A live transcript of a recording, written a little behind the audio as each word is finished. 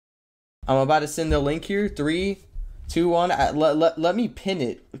I'm about to send the link here. 3, 2, 1. Let me pin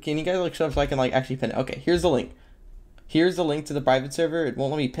it. Can you guys like shut up so I can like actually pin it? Okay, here's the link. Here's the link to the private server. It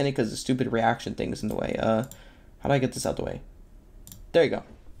won't let me pin it because the stupid reaction thing is in the way. How do I get this out the way? There you go.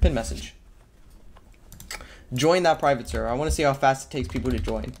 Pin message. Join that private server. I want to see how fast it takes people to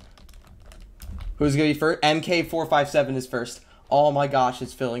join. Who's gonna be first? MK457 is first. Oh my gosh,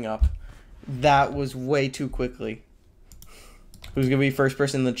 it's filling up. That was way too quickly. Who's gonna be first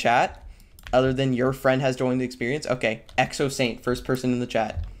person in the chat? Other than your friend has joined the experience? Okay, Exo Saint, first person in the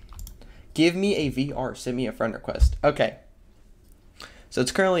chat. Give me a VR, send me a friend request. Okay. So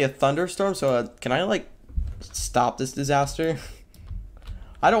it's currently a thunderstorm, so can I like stop this disaster?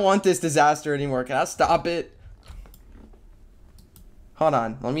 I don't want this disaster anymore. Can I stop it? Hold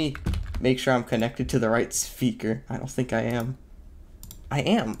on, let me make sure I'm connected to the right speaker. I don't think I am. I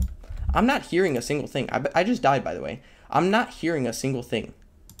am. I'm not hearing a single thing. I just died, by the way. I'm not hearing a single thing.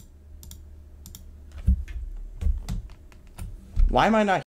 Why am I not